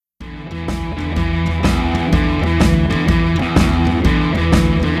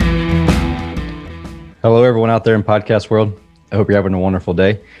Hello, everyone out there in podcast world. I hope you're having a wonderful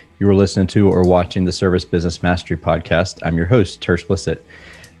day. You are listening to or watching the Service Business Mastery podcast. I'm your host, Tersh Blissett.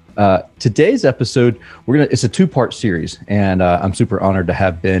 Today's episode, it's a two-part series, and I'm super honored to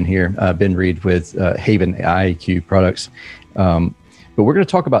have Ben here, Ben Reed with Haven IAQ products. But we're going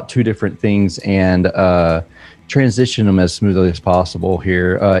to talk about two different things and transition them as smoothly as possible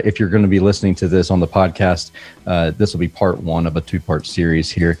here. If you're going to be listening to this on the podcast, this will be part one of a two-part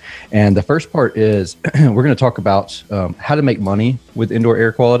series here. And the first part is we're going to talk about how to make money with indoor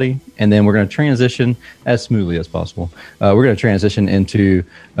air quality. And then we're going to transition as smoothly as possible. We're going to transition into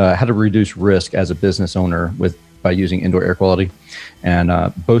how to reduce risk as a business owner by using indoor air quality. And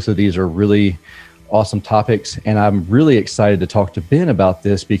both of these are really awesome topics. And I'm really excited to talk to Ben about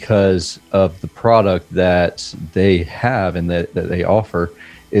this because of the product that they have and that they offer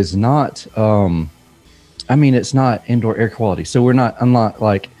is not, it's not indoor air quality. So we're not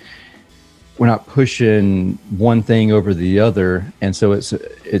pushing one thing over the other. And so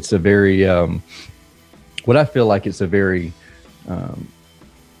it's a very, what I feel like it's a very,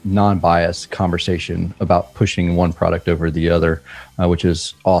 non-biased conversation about pushing one product over the other, which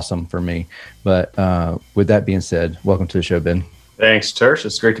is awesome for me. But with that being said, welcome to the show, Ben. Thanks, Tersh.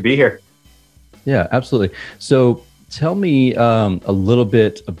 It's great to be here. Yeah, absolutely. So tell me a little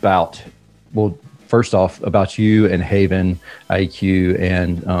bit about, first off, about you and Haven IAQ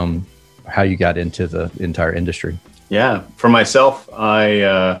and how you got into the entire industry. Yeah, for myself,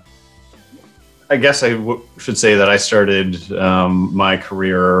 I guess I should say that I started my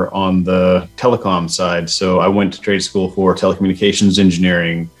career on the telecom side. So I went to trade school for telecommunications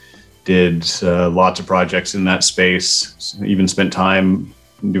engineering, did lots of projects in that space, even spent time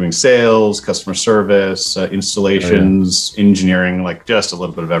doing sales, customer service, installations, engineering, like just a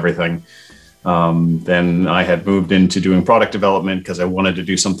little bit of everything. Then I had moved into doing product development because I wanted to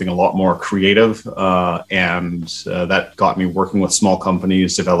do something a lot more creative. And that got me working with small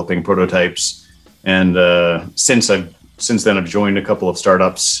companies, developing prototypes. And since then, I've joined a couple of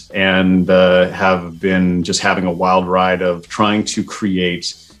startups and have been just having a wild ride of trying to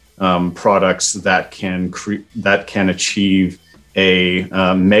create products that can achieve a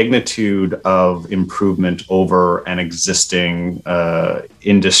magnitude of improvement over an existing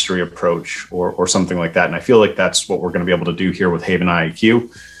industry approach or something like that. And I feel like that's what we're going to be able to do here with Haven IAQ.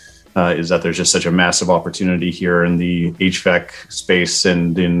 Is that there's just such a massive opportunity here in the HVAC space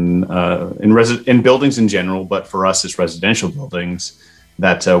and in buildings in general, but for us, it's residential buildings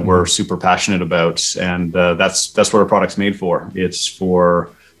that we're super passionate about, and that's what our product's made for. It's for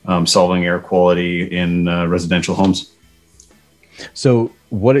solving air quality in residential homes. So,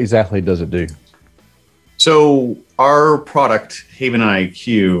 what exactly does it do? So, our product, Haven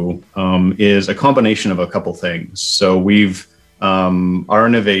IAQ, is a combination of a couple things. So, our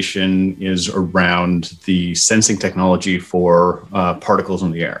innovation is around the sensing technology for particles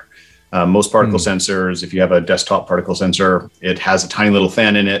in the air. Most particle sensors, if you have a desktop particle sensor, it has a tiny little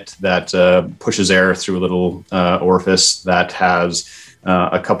fan in it that pushes air through a little orifice that has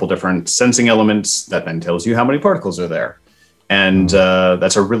a couple different sensing elements that then tells you how many particles are there. And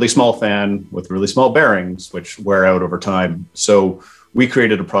that's a really small fan with really small bearings, which wear out over time. So we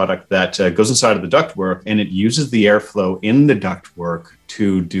created a product that goes inside of the ductwork and it uses the airflow in the ductwork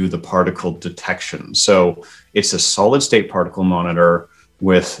to do the particle detection. So it's a solid state particle monitor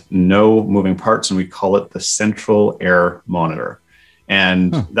with no moving parts, and we call it the central air monitor.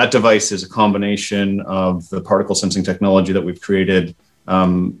 And that device is a combination of the particle sensing technology that we've created,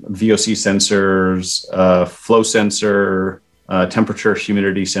 VOC sensors, flow sensor, temperature,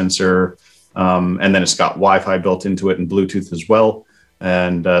 humidity sensor, and then it's got Wi-Fi built into it and Bluetooth as well.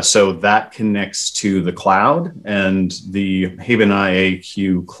 And so that connects to the cloud, and the Haven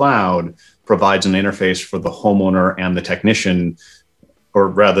IAQ cloud provides an interface for the homeowner and the technician, or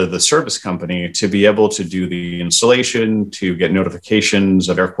rather the service company, to be able to do the installation, to get notifications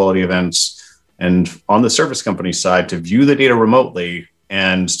of air quality events, and on the service company side, to view the data remotely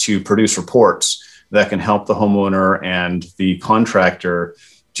and to produce reports that can help the homeowner and the contractor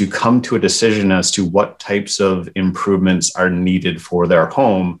to come to a decision as to what types of improvements are needed for their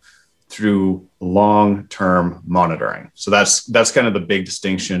home through long-term monitoring. So that's kind of the big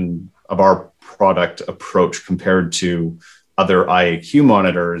distinction of our product approach compared to other IAQ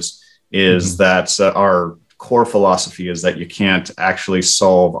monitors, is that our core philosophy is that you can't actually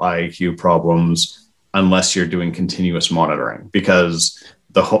solve IAQ problems unless you're doing continuous monitoring, because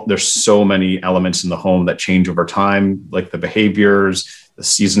there's so many elements in the home that change over time, like the behaviors, the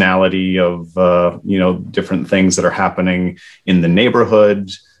seasonality of different things that are happening in the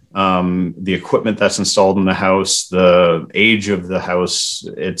neighborhood, the equipment that's installed in the house, the age of the house.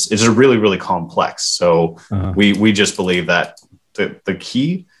 It's a really, really complex. So we just believe that the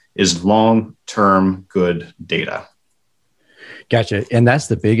key is long-term good data. Gotcha. And that's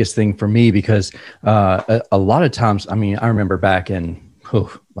the biggest thing for me, because a lot of times, I mean, I remember back in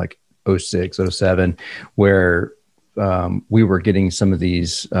like 06, 07, where we were getting some of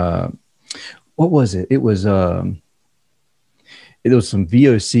these, what was it? It was some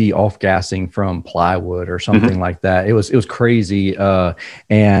VOC off gassing from plywood or something like that. It was crazy.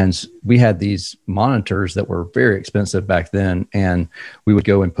 And we had these monitors that were very expensive back then. And we would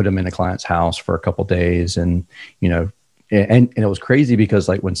go and put them in a client's house for a couple of days. And, you know, and it was crazy because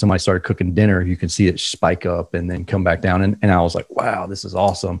like when somebody started cooking dinner, you could see it spike up and then come back down. And I was like, wow, this is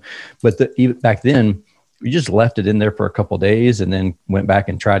awesome. But even back then, we just left it in there for a couple of days and then went back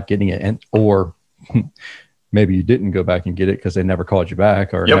and tried getting it. Or maybe you didn't go back and get it because they never called you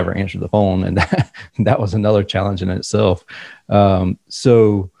back or never answered the phone. And that was another challenge in itself.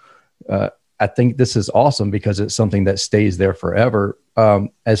 So I think this is awesome because it's something that stays there forever.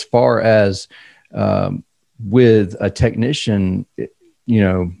 As far as with a technician, you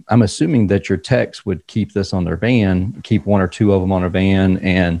know, I'm assuming that your techs would keep this on their van, keep one or two of them on a van.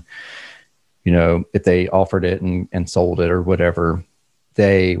 And, you know, if they offered it and sold it or whatever,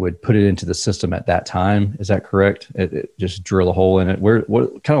 they would put it into the system at that time. Is that correct? It just drill a hole in it.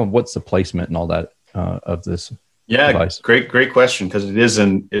 What's the placement and all that of this device? Great question. Because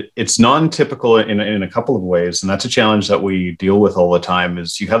it's non-typical in a couple of ways. And that's a challenge that we deal with all the time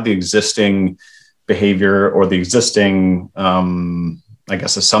is you have the existing behavior or the existing, I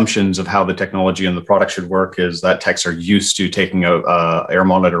guess, assumptions of how the technology and the product should work is that techs are used to taking a air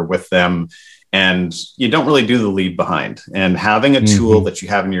monitor with them, and you don't really do the leave behind. And having a tool that you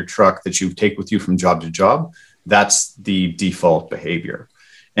have in your truck that you take with you from job to job, that's the default behavior.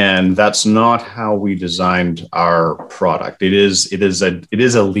 And that's not how we designed our product. It is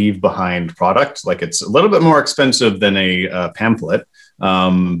a leave behind product. Like it's a little bit more expensive than a pamphlet.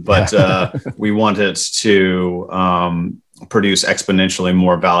 But we want it to produce exponentially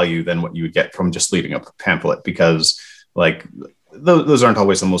more value than what you would get from just leaving a pamphlet, because like those aren't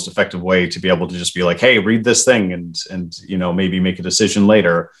always the most effective way to be able to just be like, hey, read this thing and you know, maybe make a decision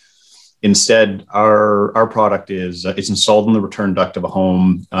later. Instead, our product is it's installed in the return duct of a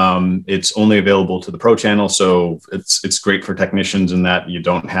home. It's only available to the Pro channel, so it's great for technicians in that you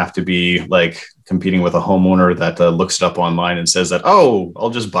don't have to be like competing with a homeowner that looks it up online and says that, oh, I'll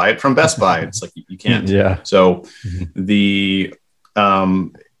just buy it from Best Buy. It's like you can't. Yeah. So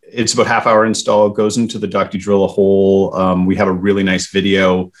it's about half-hour install. It goes into the duct. You drill a hole. We have a really nice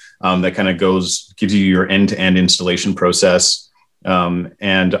video that kind of gives you your end-to-end installation process.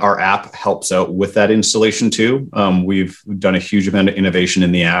 And our app helps out with that installation too. We've done a huge amount of innovation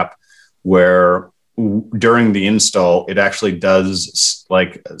in the app where during the install, it actually does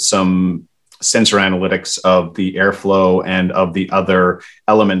like some sensor analytics of the airflow and of the other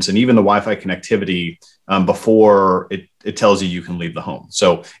elements and even the Wi-Fi connectivity before it tells you can leave the home.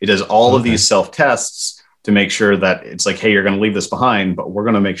 So it does all of these self-tests to make sure that it's like, hey, you're going to leave this behind, but we're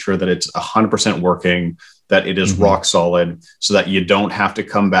going to make sure that it's 100% working, that it is rock solid, so that you don't have to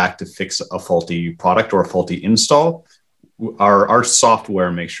come back to fix a faulty product or a faulty install. Our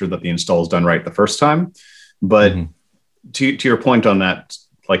software makes sure that the install is done right the first time. But to your point on that,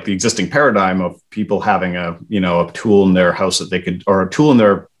 like the existing paradigm of people having a tool in their house that they could, or a tool in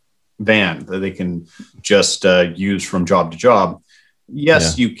their van that they can just use from job to job.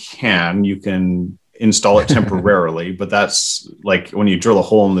 Yes, you can install it temporarily, but that's like when you drill a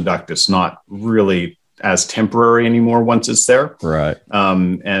hole in the duct, it's not really as temporary anymore once it's there. Right.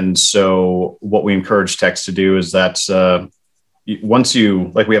 And so what we encourage techs to do is that once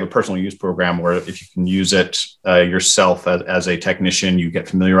we have a personal use program where if you can use it yourself as a technician, you get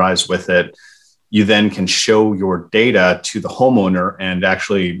familiarized with it, you then can show your data to the homeowner and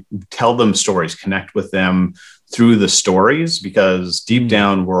actually tell them stories, connect with them through the stories, because deep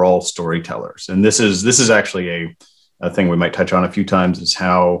down we're all storytellers. And this is actually a thing we might touch on a few times, is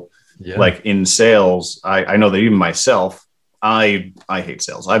how like in sales, I know that even myself, I hate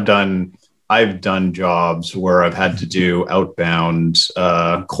sales. I've done jobs where I've had to do outbound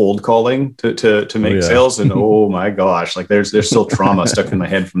cold calling to make sales, and oh my gosh, like there's still trauma stuck in my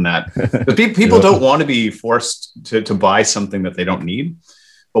head from that. But people don't want to be forced to buy something that they don't need.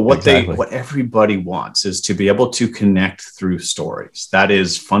 But what everybody wants is to be able to connect through stories. That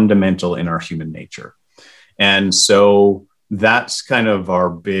is fundamental in our human nature. And so that's kind of our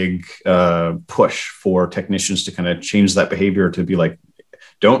big push for technicians to kind of change that behavior, to be like,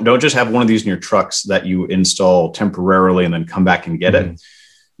 don't just have one of these in your trucks that you install temporarily and then come back and get it.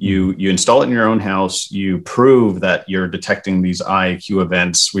 You install it in your own house. You prove that you're detecting these IAQ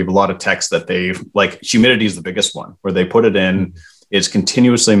events. We have a lot of techs that humidity is the biggest one, where they put it in. It's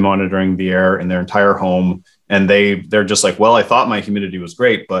continuously monitoring the air in their entire home. And they're just like, well, I thought my humidity was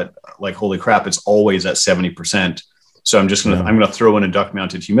great, but like, holy crap, it's always at 70%. So I'm going to throw in a duct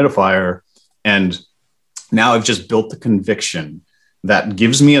mounted humidifier. And now I've just built the conviction that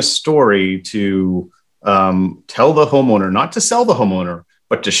gives me a story to tell the homeowner, not to sell the homeowner,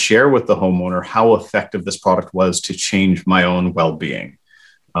 but to share with the homeowner how effective this product was to change my own well-being.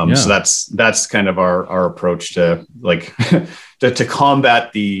 So that's kind of our approach to to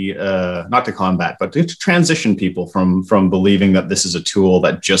combat not to combat, but to transition people from believing that this is a tool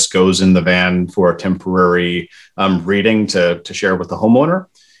that just goes in the van for a temporary reading to share with the homeowner.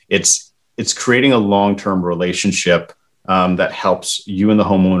 It's creating a long-term relationship that helps you and the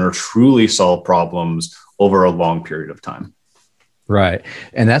homeowner truly solve problems over a long period of time. Right.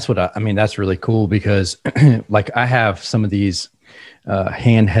 And that's what I mean, that's really cool because like I have some of these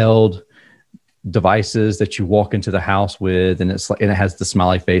handheld devices that you walk into the house with, and and it has the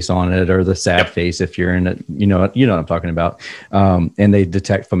smiley face on it or the sad face if you're in it, you know what I'm talking about. And they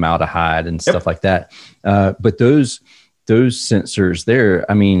detect formaldehyde and stuff like that. But those sensors there,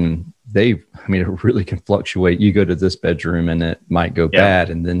 it really can fluctuate. You go to this bedroom and it might go bad,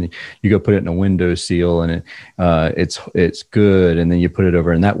 and then you go put it in a window seal and it's good, and then you put it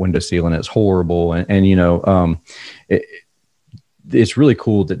over in that window seal and it's horrible. It's really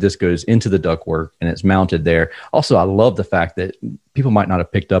cool that this goes into the ductwork and it's mounted there. Also, I love the fact that people might not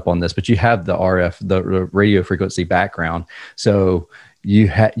have picked up on this, but you have the RF, the radio frequency background. So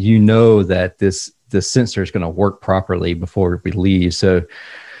you know that the sensor is going to work properly before we leave. So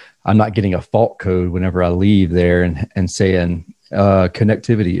I'm not getting a fault code whenever I leave there and saying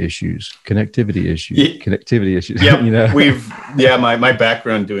connectivity issues. Yeah. My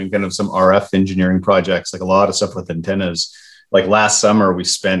background doing kind of some RF engineering projects, like a lot of stuff with antennas. Like last summer, we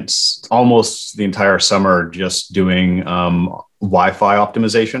spent almost the entire summer just doing Wi-Fi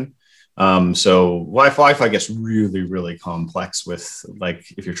optimization. So Wi-Fi gets really, really complex with, like,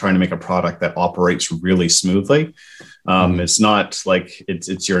 if you're trying to make a product that operates really smoothly. It's not like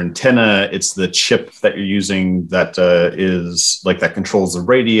it's your antenna, it's the chip that you're using that that controls the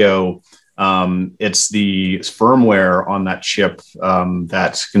radio. It's the firmware on that chip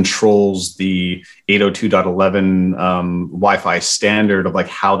that controls the 802.11 Wi-Fi standard of like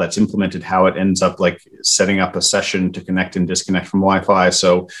how that's implemented, how it ends up like setting up a session to connect and disconnect from Wi-Fi.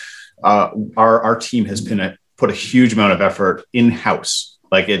 So our team has put a huge amount of effort in-house.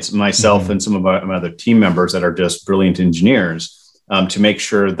 Like it's myself and some of my other team members that are just brilliant engineers to make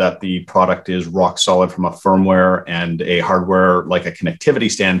sure that the product is rock solid from a firmware and a hardware, like a connectivity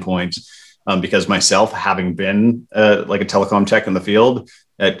standpoint. Because myself, having been like a telecom tech in the field,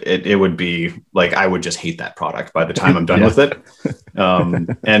 it would be like, I would just hate that product by the time I'm done with it.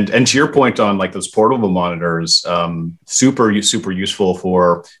 And to your point on like those portable monitors, super useful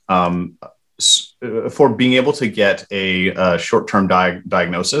for being able to get a short-term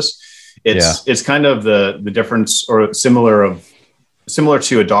diagnosis. It's kind of the difference, or similar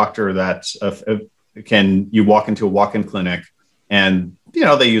to a doctor that you walk into a walk-in clinic and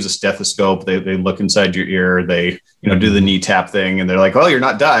they use a stethoscope, they look inside your ear, they do the knee tap thing, and they're like, "Oh, you're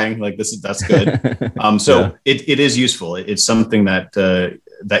not dying. Like that's good." So it is useful. It's something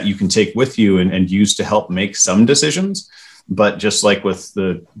that you can take with you and use to help make some decisions. But just like with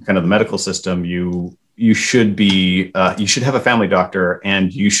the kind of the medical system, you should have a family doctor,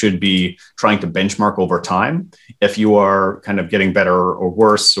 and you should be trying to benchmark over time if you are kind of getting better or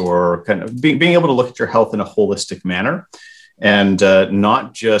worse, or kind of being able to look at your health in a holistic manner. And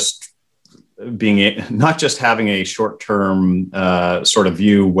not just having a short-term sort of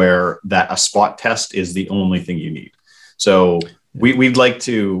view where that a spot test is the only thing you need. So we'd like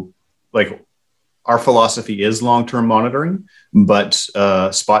to, like, our philosophy is long-term monitoring, but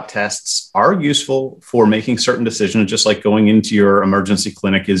spot tests are useful for making certain decisions, just like going into your emergency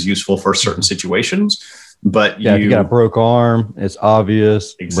clinic is useful for certain situations. But if you got a broke arm, it's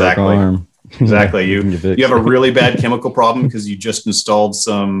obvious. Exactly. Broke arm. Exactly. You have a really bad chemical problem because you just installed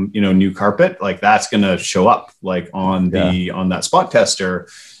some, new carpet. Like that's going to show up like on that spot tester.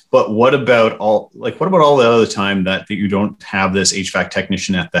 But what about all the other time that you don't have this HVAC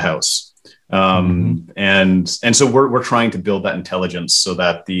technician at the house? And so we're trying to build that intelligence so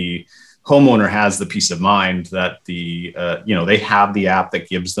that the homeowner has the peace of mind that they have the app that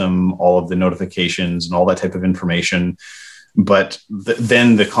gives them all of the notifications and all that type of information. but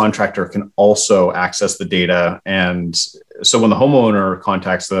then the contractor can also access the data. And so when the homeowner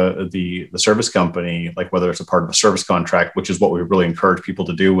contacts the service company, like whether it's a part of a service contract, which is what we really encourage people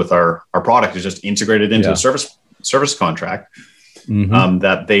to do with our product, is just integrate it into a service contract,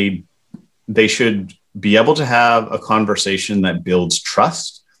 that they should be able to have a conversation that builds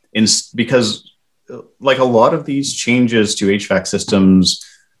trust. Because like a lot of these changes to HVAC systems,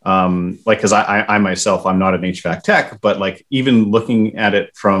 like, because I myself, I'm not an HVAC tech, but like even looking at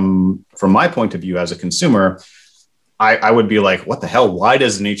it from my point of view as a consumer, I would be like, what the hell? Why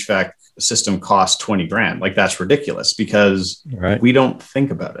does an HVAC system cost 20 grand? Like, that's ridiculous, because we don't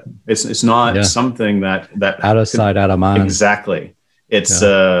think about it. It's not something that out of sight, out of mind. Exactly. It's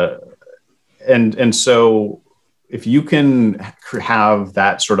and so if you can have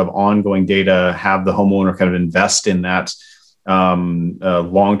that sort of ongoing data, have the homeowner kind of invest in that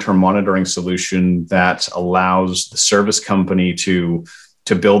long-term monitoring solution that allows the service company to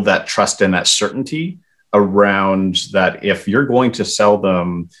build that trust and that certainty around that, if you're going to sell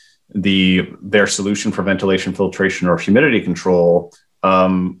them their solution for ventilation, filtration, or humidity control,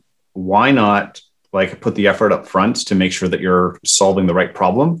 why not like put the effort up front to make sure that you're solving the right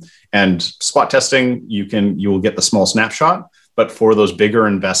problem? And spot testing, you will get the small snapshot. But for those bigger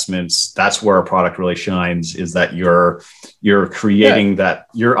investments, that's where our product really shines, is that you're creating that,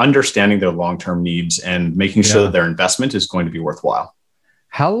 you're understanding their long-term needs and making sure that their investment is going to be worthwhile.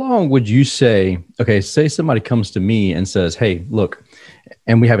 How long would you say, say somebody comes to me and says, hey, look,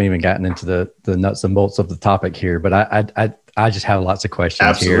 and we haven't even gotten into the nuts and bolts of the topic here, but I just have lots of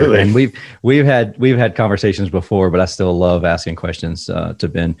questions here. And we've had conversations before, but I still love asking questions to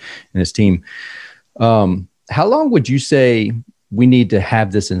Ben and his team. How long would you say we need to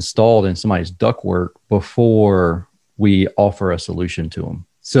have this installed in somebody's ductwork before we offer a solution to them?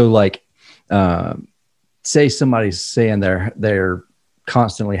 So like, say somebody's saying they're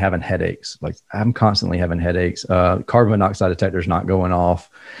constantly having headaches. Like, I'm constantly having headaches. Carbon monoxide detector's not going off.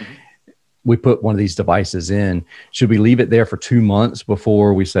 We put one of these devices in. Should we leave it there for 2 months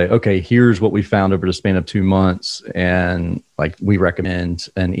before we say, okay, here's what we found over the span of 2 months, and like we recommend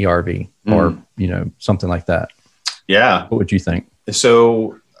an ERV or something like that? Yeah. What would you think?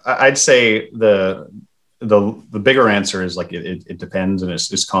 So I'd say the bigger answer is like it depends, and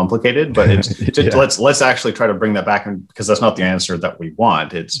it's complicated, but let's actually try to bring that back, because that's not the answer that we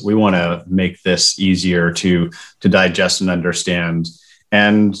want. We want to make this easier to digest and understand,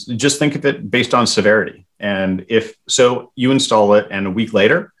 and just think of it based on severity. And if you install it, and a week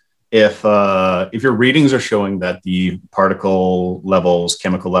later, if your readings are showing that the particle levels,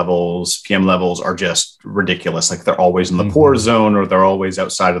 chemical levels, PM levels are just ridiculous, like they're always in the poor zone, or they're always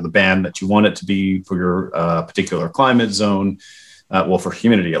outside of the band that you want it to be for your particular climate zone, well, for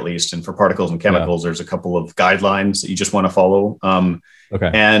humidity at least, and for particles and chemicals, there's a couple of guidelines that you just want to follow.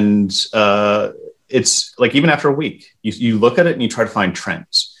 And it's like, even after a week, you look at it and you try to find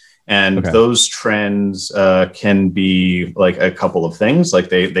trends. And those trends can be like a couple of things. Like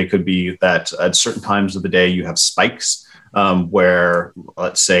they could be that at certain times of the day you have spikes where,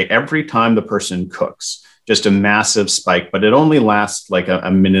 let's say, every time the person cooks, just a massive spike, but it only lasts like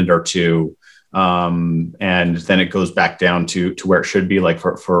a minute or two. And then it goes back down to where it should be. Like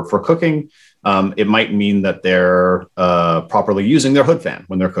for cooking, it might mean that they're properly using their hood fan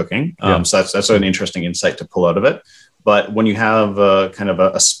when they're cooking. So that's an interesting insight to pull out of it. But when you have kind of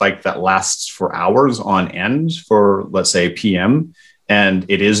a spike that lasts for hours on end for, let's say, PM, and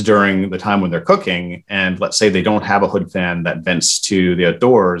it is during the time when they're cooking, and let's say they don't have a hood fan that vents to the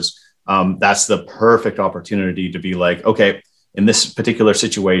outdoors, that's the perfect opportunity to be like, okay, in this particular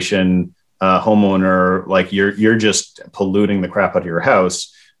situation, homeowner, like you're just polluting the crap out of your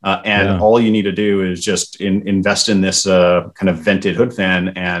house. All you need to do is just invest in this kind of vented hood fan,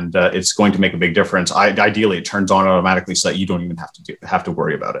 and it's going to make a big difference. Ideally, it turns on automatically so that you don't even have to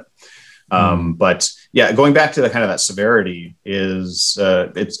worry about it. But yeah, going back to the kind of that severity is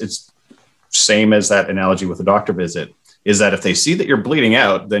it's same as that analogy with a doctor visit, is that if they see that you're bleeding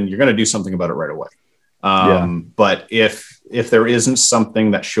out, then you're going to do something about it right away. But if there isn't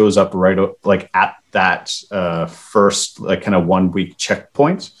something that shows up right like at that first like kind of 1 week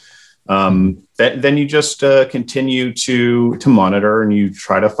checkpoint, then you just continue to monitor, and you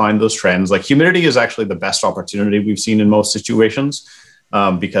try to find those trends. Like humidity is actually the best opportunity we've seen in most situations,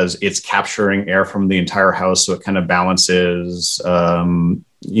 because it's capturing air from the entire house, so it kind of balances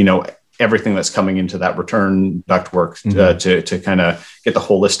everything that's coming into that return ductwork to kind of get the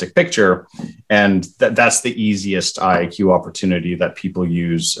holistic picture. And that's the easiest IAQ opportunity that people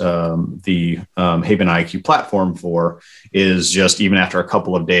use the Haven IAQ platform for, is just even after a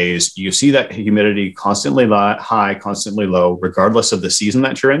couple of days, you see that humidity constantly high, constantly low, regardless of the season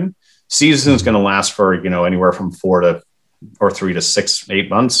that you're in. Season is going to last for, anywhere from 3 to 6, 8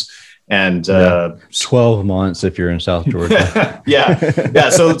 months. And 12 months if you're in South Georgia. yeah.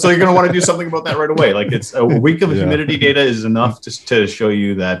 So you're going to want to do something about that right away. Like, it's a week of humidity data is enough to show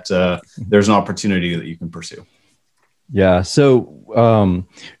you that there's an opportunity that you can pursue. Yeah. So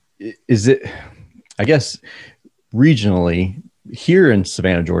is it, I guess, regionally here in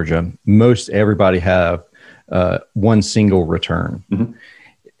Savannah, Georgia, most everybody have one single return. Mm-hmm.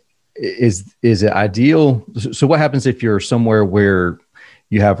 Is it ideal? So what happens if you're somewhere where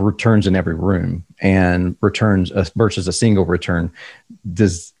you have returns in every room and returns versus a single return?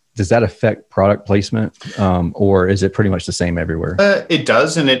 Does that affect product placement, or is it pretty much the same everywhere? It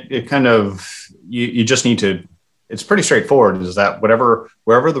does, and it kind of, you just need to. It's pretty straightforward. Is that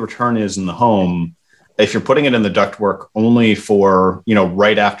wherever the return is in the home, if you're putting it in the ductwork only for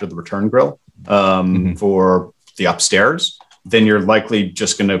right after the return grill for the upstairs, then you're likely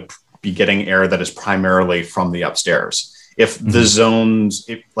just going to be getting air that is primarily from the upstairs. If the zones,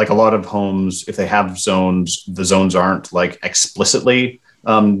 like a lot of homes, if they have zones, the zones aren't like explicitly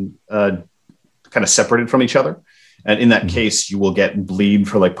kind of separated from each other. And in that case, you will get bleed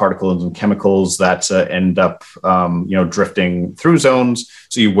for like particles and chemicals that end up, drifting through zones.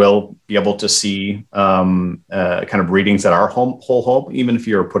 So you will be able to see kind of readings at our whole home, even if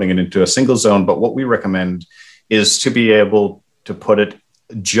you're putting it into a single zone. But what we recommend is to be able to put it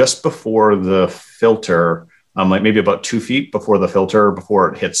just before the filter, like maybe about 2 feet before the filter, before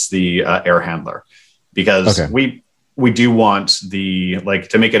it hits the air handler, because we do want to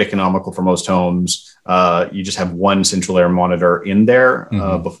make it economical for most homes. You just have one central air monitor in there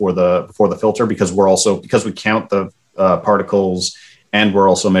before the filter, because we count the particles and we're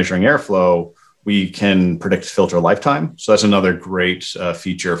also measuring airflow. We can predict filter lifetime. So that's another great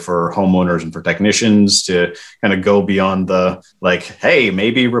feature for homeowners and for technicians to kind of go beyond the hey,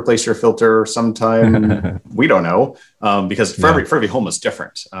 maybe replace your filter sometime. We don't know, because for every home is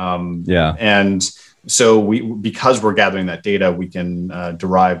different. And so because we're gathering that data, we can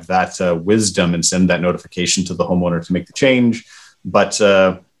derive that wisdom and send that notification to the homeowner to make the change. But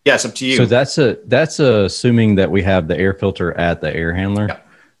it's up to you. So that's assuming that we have the air filter at the air handler. Yeah.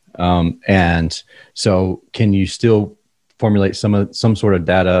 And so can you still formulate some sort of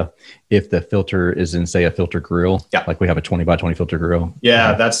data if the filter is in, say, a filter grill? Yeah. Like we have a 20 by 20 filter grill.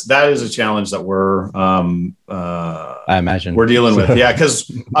 Yeah. That is a challenge that we're, I imagine we're dealing with. Yeah.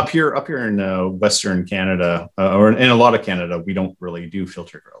 Cause up here in Western Canada, or in a lot of Canada, we don't really do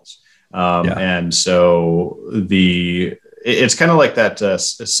filter grills. And so it's kind of like that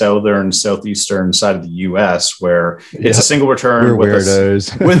southeastern side of the U.S. where it's a single return with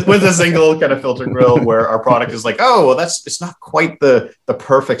a single kind of filter grill, where our product is like, it's not quite the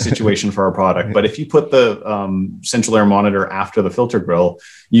perfect situation for our product. But if you put the central air monitor after the filter grill,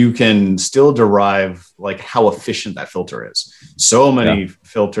 you can still derive like how efficient that filter is. So many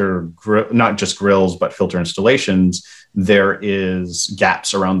not just grills, but filter installations, there is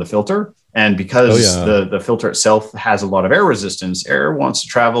gaps around the filter. And because the filter itself has a lot of air resistance, air wants to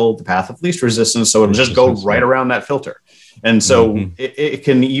travel the path of least resistance. So it'll just go right around that filter. And so it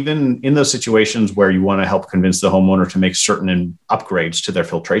can, even in those situations where you want to help convince the homeowner to make certain upgrades to their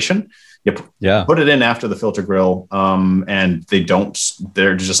filtration, put it in after the filter grill. And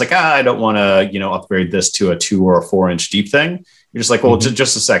they're just like, I don't want to, upgrade this to a 2 or a 4 inch deep thing. You're just like, well,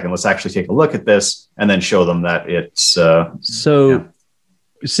 just a second, let's actually take a look at this, and then show them that it's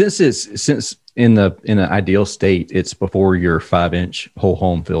Since in the ideal state, it's before your 5-inch whole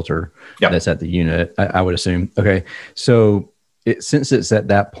home filter that's at the unit, I would assume. Okay. So since it's at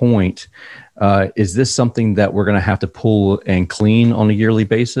that point, is this something that we're going to have to pull and clean on a yearly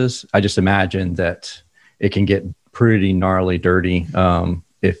basis? I just imagine that it can get pretty gnarly dirty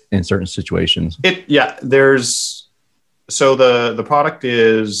if in certain situations. So the product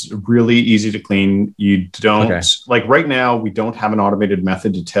is really easy to clean. You don't like right now, we don't have an automated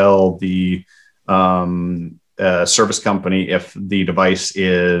method to tell the service company if the device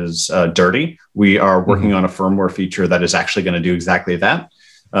is dirty. We are working on a firmware feature that is actually going to do exactly that.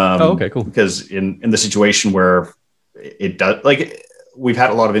 Cool. Because in the situation where it does, like, we've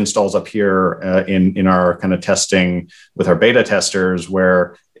had a lot of installs up here in our kind of testing with our beta testers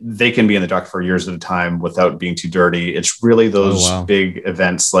where they can be in the duct for years at a time without being too dirty. It's really those big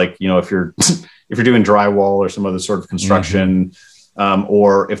events, like, if you're doing drywall or some other sort of construction,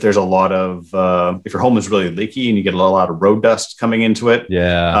 or if there's a lot of, if your home is really leaky and you get a lot of road dust coming into it,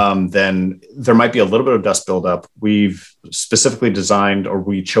 then there might be a little bit of dust buildup. We've specifically designed, or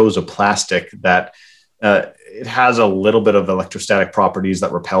we chose a plastic that it has a little bit of electrostatic properties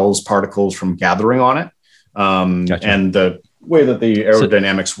that repels particles from gathering on it. Gotcha. And the way that the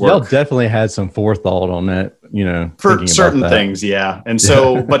aerodynamics work. Y'all definitely had some forethought on that, for certain things. Yeah. And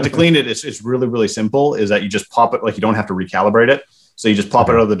so, but to clean it, it's really, really simple, is that you just pop it, like you don't have to recalibrate it. So you just pop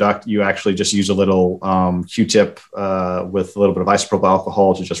it out of the duct. You actually just use a little Q-tip with a little bit of isopropyl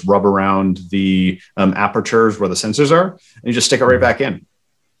alcohol to just rub around the apertures where the sensors are, and you just stick it right back in.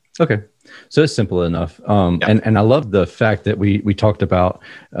 Okay. So it's simple enough. And I love the fact that we talked about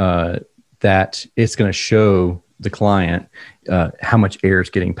that it's going to show the client how much air is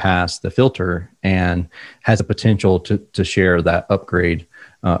getting past the filter, and has a potential to share that upgrade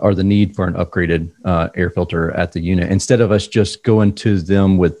or the need for an upgraded air filter at the unit, instead of us just going to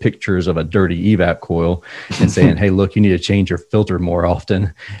them with pictures of a dirty evap coil and saying, hey, look, you need to change your filter more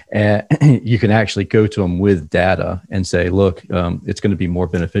often. And you can actually go to them with data and say, look, it's going to be more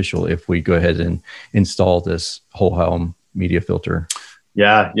beneficial if we go ahead and install this whole helm media filter.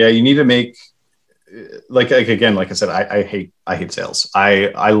 Yeah. You need to make, like again, like I said, I hate sales.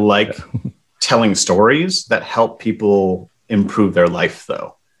 I like telling stories that help people improve their life,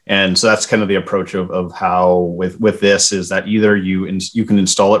 though. And so that's kind of the approach of how with this is that either you can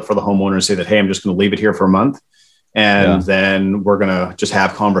install it for the homeowner and say that, hey, I'm just going to leave it here for a month, and then we're going to just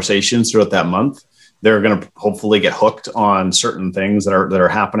have conversations throughout that month. They're going to hopefully get hooked on certain things that are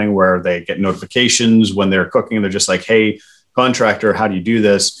happening, where they get notifications when they're cooking. They're just like, hey, contractor, how do you do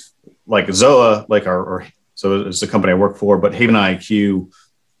this? Like Zoa, so it's the company I work for, but Haven IQ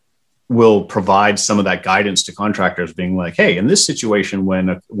will provide some of that guidance to contractors, being like, hey, in this situation, when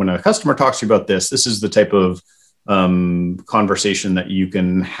a customer talks to you about this is the type of conversation that you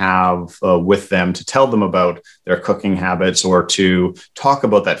can have with them to tell them about their cooking habits, or to talk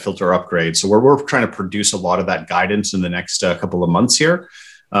about that filter upgrade. So we're trying to produce a lot of that guidance in the next couple of months here.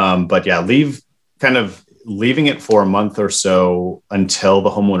 But yeah, leaving it for a month or so until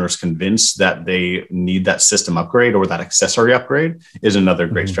the homeowner is convinced that they need that system upgrade or that accessory upgrade is another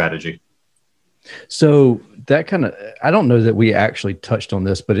great strategy. So that I don't know that we actually touched on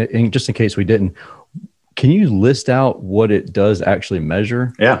this, but just in case we didn't, can you list out what it does actually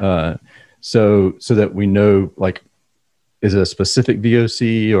measure? Yeah. So that we know, like, is it a specific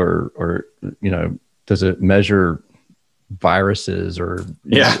VOC or does it measure viruses or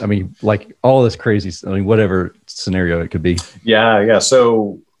like all this crazy, whatever scenario it could be.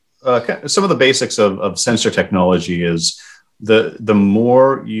 So some of the basics of sensor technology is the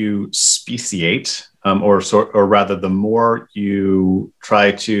more you speciate, or rather the more you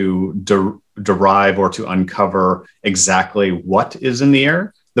try to derive or to uncover exactly what is in the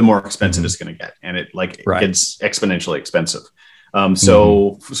air, the more expensive it's going to get, and it gets exponentially expensive.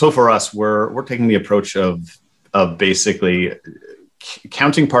 So for us, we're taking the approach of basically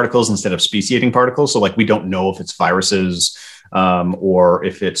counting particles instead of speciating particles. So we don't know if it's viruses or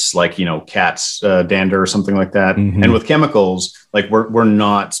if it's cat's dander or something like that. And with chemicals, we're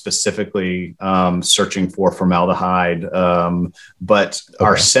not specifically searching for formaldehyde, but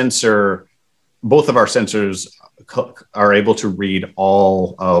both of our sensors are able to read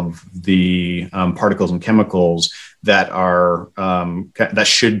all of the particles and chemicals that are that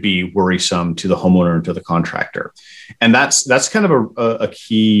should be worrisome to the homeowner and to the contractor. And that's kind of a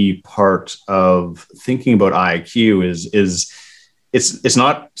key part of thinking about IIQ is it's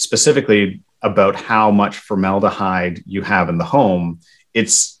not specifically about how much formaldehyde you have in the home.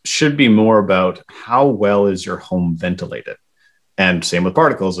 It should be more about how well is your home ventilated. And same with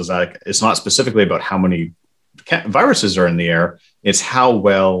particles, is that it's not specifically about how many viruses are in the air. It's how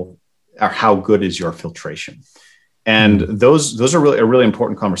well or how good is your filtration. And those are really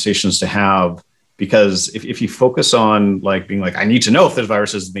important conversations to have, because if you focus on being I need to know if there's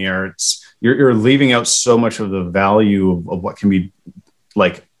viruses in the air, you're leaving out so much of the value of what can be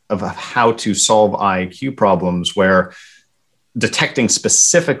of how to solve IIQ problems, where detecting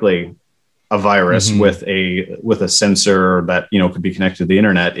specifically a virus with a sensor that could be connected to the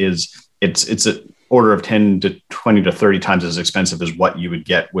internet it's an order of 10 to 20 to 30 times as expensive as what you would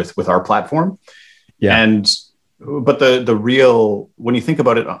get with our platform. But the real, when you think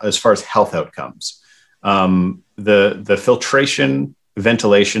about it as far as health outcomes, the filtration,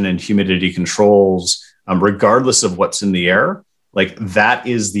 ventilation, and humidity controls, regardless of what's in the air, that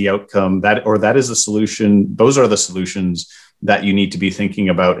is the outcome, that is the solution. Those are the solutions that you need to be thinking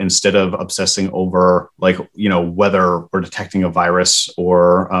about, instead of obsessing over whether we're detecting a virus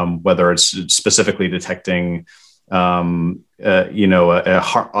or whether it's specifically detecting a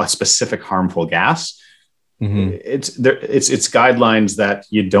specific harmful gas. It's guidelines that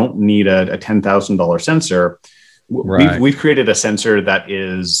you don't need a $10,000 sensor. Right. We've created a sensor that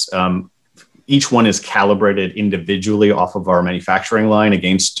is each one is calibrated individually off of our manufacturing line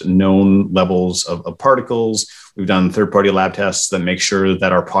against known levels of particles. We've done third-party lab tests that make sure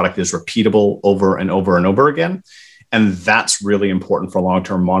that our product is repeatable over and over and over again. And that's really important for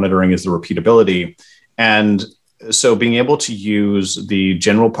long-term monitoring, is the repeatability. And so being able to use the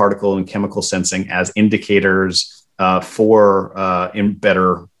general particle and chemical sensing as indicators for in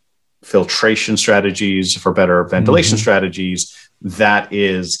better filtration strategies, for better ventilation strategies, that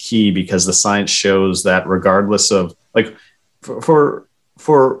is key, because the science shows that regardless of, like, for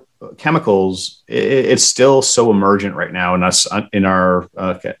chemicals, it's still so emergent right now in our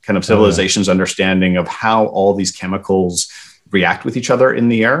kind of civilization's understanding of how all these chemicals react with each other in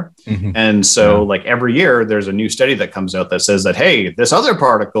the air. And so like every year there's a new study that comes out that says that, hey, this other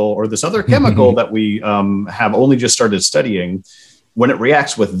particle or this other chemical that we have only just started studying, when it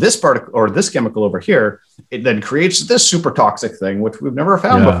reacts with this particle or this chemical over here, it then creates this super toxic thing, which we've never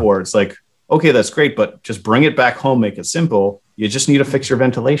found before. It's like, okay, that's great, but just bring it back home, make it simple. You just need to fix your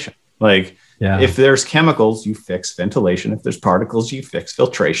ventilation. Like, if there's chemicals, you fix ventilation. If there's particles, you fix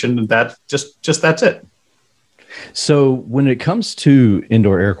filtration. And that's it. So when it comes to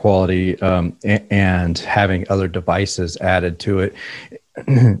indoor air quality and having other devices added to it,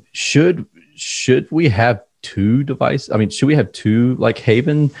 should we have two devices? I mean, should we have two like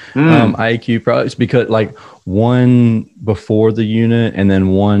Haven IAQ products? Because like one before the unit and then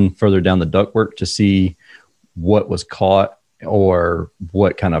one further down the ductwork to see what was caught or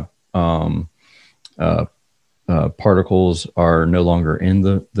what kind of particles are no longer in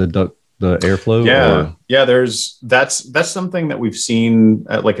the duct, the airflow? That's something that we've seen,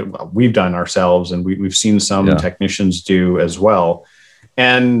 we've done ourselves, and we've seen some technicians do as well.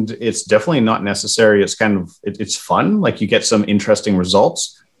 And it's definitely not necessary. It's kind of, it's fun. Like, you get some interesting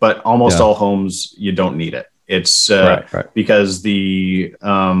results, but almost all homes, you don't need it. It's because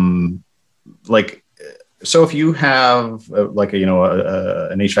so if you have an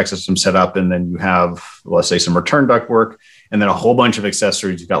HVAC system set up, and then you have, let's say, some return duct work, and then a whole bunch of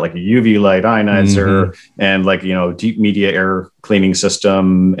accessories. You've got like a UV light ionizer and deep media air cleaning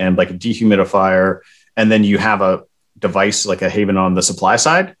system and like a dehumidifier. And then you have a device like a Haven on the supply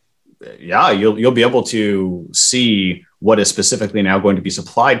side. Yeah, you'll be able to see what is specifically now going to be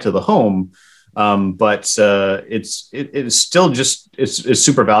supplied to the home. But it's still just, it's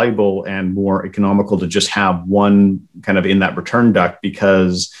super valuable and more economical to just have one kind of in that return duct,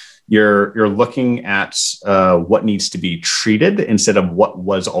 because you're looking at what needs to be treated instead of what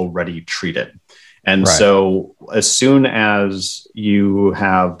was already treated. And so as soon as you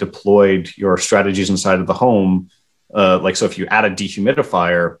have deployed your strategies inside of the home, so if you add a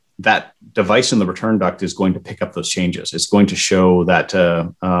dehumidifier, that device in the return duct is going to pick up those changes. It's going to show that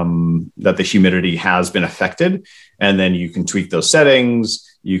that the humidity has been affected, and then you can tweak those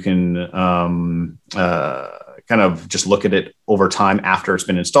settings. You can kind of just look at it over time after it's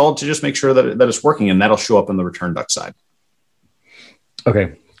been installed to just make sure that it's working, and that'll show up on the return duct side.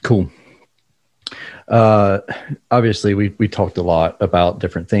 Okay, cool. Obviously, we talked a lot about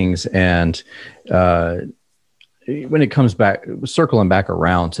different things, and when it comes back, circling back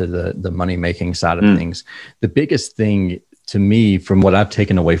around to the money-making side of things, the biggest thing to me from what I've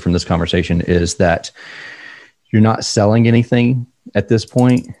taken away from this conversation is that you're not selling anything at this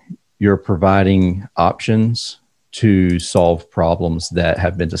point. You're providing options to solve problems that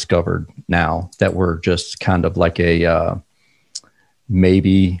have been discovered now that were just kind of like a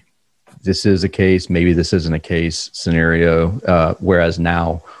maybe this is a case, maybe this isn't a case scenario. Whereas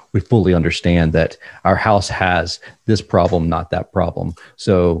now we fully understand that our house has this problem, not that problem.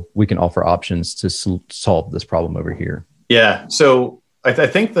 So we can offer options to solve this problem over here. Yeah. So I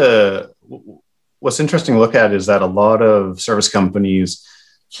think what's interesting to look at is that a lot of service companies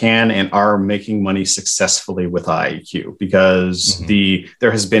can and are making money successfully with IAQ, because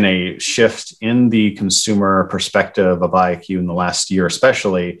there has been a shift in the consumer perspective of IAQ in the last year,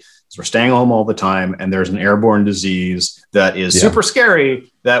 especially as we're staying home all the time, and there's an airborne disease that is super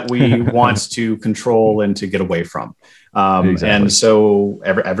scary that we want to control and to get away from. And so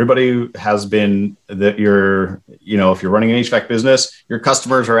everybody has been that if you're running an HVAC business, your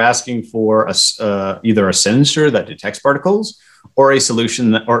customers are asking for either a sensor that detects particles, or a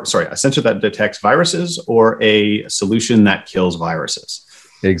solution a sensor that detects viruses, or a solution that kills viruses.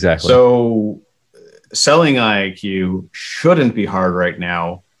 Exactly. So selling IAQ shouldn't be hard right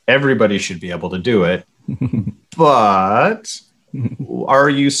now. Everybody should be able to do it. But are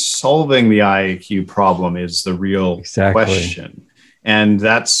you solving the IAQ problem is the real question. And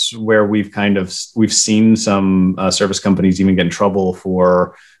that's where we've seen some service companies even get in trouble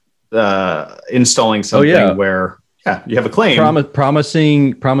for installing something where you have a claim,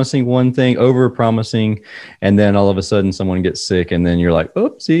 promising one thing, over promising, and then all of a sudden someone gets sick, and then you're like,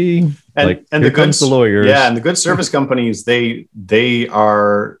 oopsie. And here comes the lawyers. Yeah, and the good service companies, they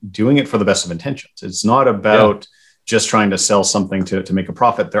are doing it for the best of intentions. It's not about just trying to sell something to make a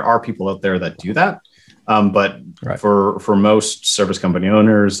profit. There are people out there that do that. But for most service company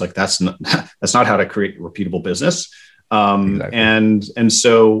owners, like that's not how to create repeatable business. Exactly. And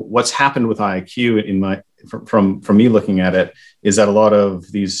so what's happened with IAQ from me looking at it is that a lot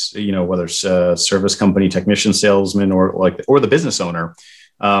of these, whether it's service company technician, salesman, or the business owner,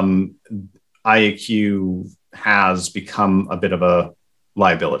 IAQ has become a bit of a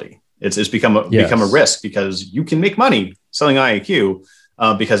liability. It's become a risk because you can make money selling IAQ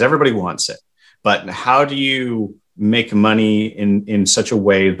because everybody wants it. But how do you make money in such a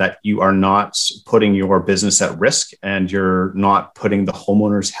way that you are not putting your business at risk and you're not putting the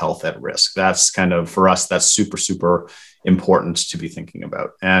homeowner's health at risk? That's kind of, for us, that's super, super important to be thinking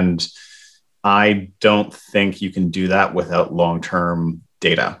about. And I don't think you can do that without long-term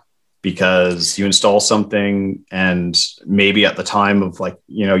data, because you install something and maybe at the time of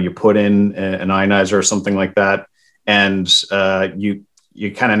you put in an ionizer or something like that, and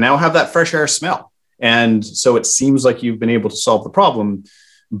you kind of now have that fresh air smell. And so it seems like you've been able to solve the problem,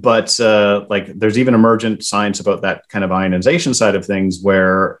 but there's even emergent science about that kind of ionization side of things,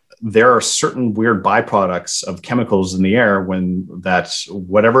 where there are certain weird byproducts of chemicals in the air when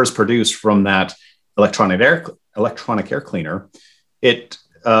whatever is produced from that electronic air cleaner, it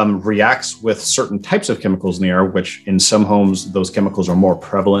reacts with certain types of chemicals in the air, which in some homes, those chemicals are more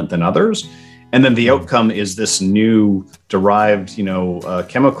prevalent than others. And then the outcome is this new derived,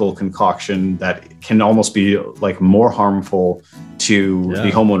 chemical concoction that can almost be more harmful to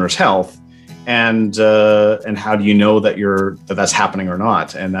the homeowner's health. And how do you know that that's happening or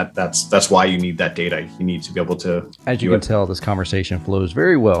not? And that's why you need that data. You need to be able to. As you can tell, this conversation flows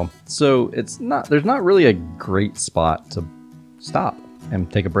very well. So there's not really a great spot to stop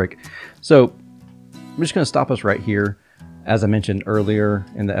and take a break. So I'm just going to stop us right here. As I mentioned earlier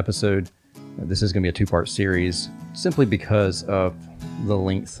in the episode, this is going to be a 2-part series simply because of the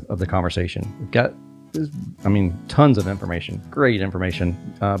length of the conversation. We've got, tons of information, great information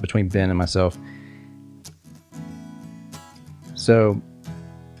between Ben and myself. So I'm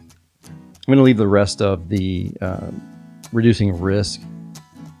going to leave the rest of the reducing risk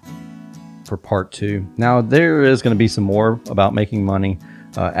for part 2. Now, there is going to be some more about making money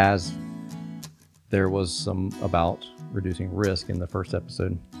as there was some about reducing risk in the first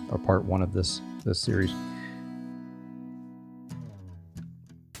episode, or part 1 of this series.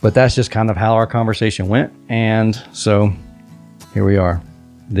 But that's just kind of how our conversation went. And so here we are,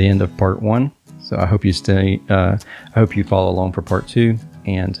 the end of part 1. So I hope you I hope you follow along for part 2.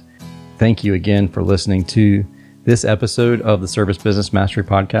 And thank you again for listening to this episode of the Service Business Mastery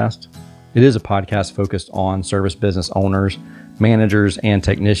Podcast. It is a podcast focused on service business owners, managers, and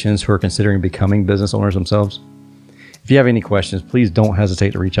technicians who are considering becoming business owners themselves. If you have any questions, please don't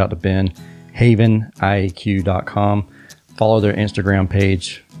hesitate to reach out to Ben, haveniaq.com. Follow their Instagram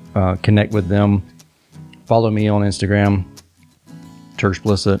page, connect with them. Follow me on Instagram,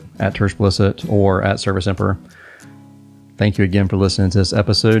 Tershblissett, at Tershblissett, or at Service Emperor. Thank you again for listening to this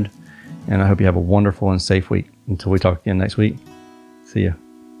episode, and I hope you have a wonderful and safe week. Until we talk again next week, see ya.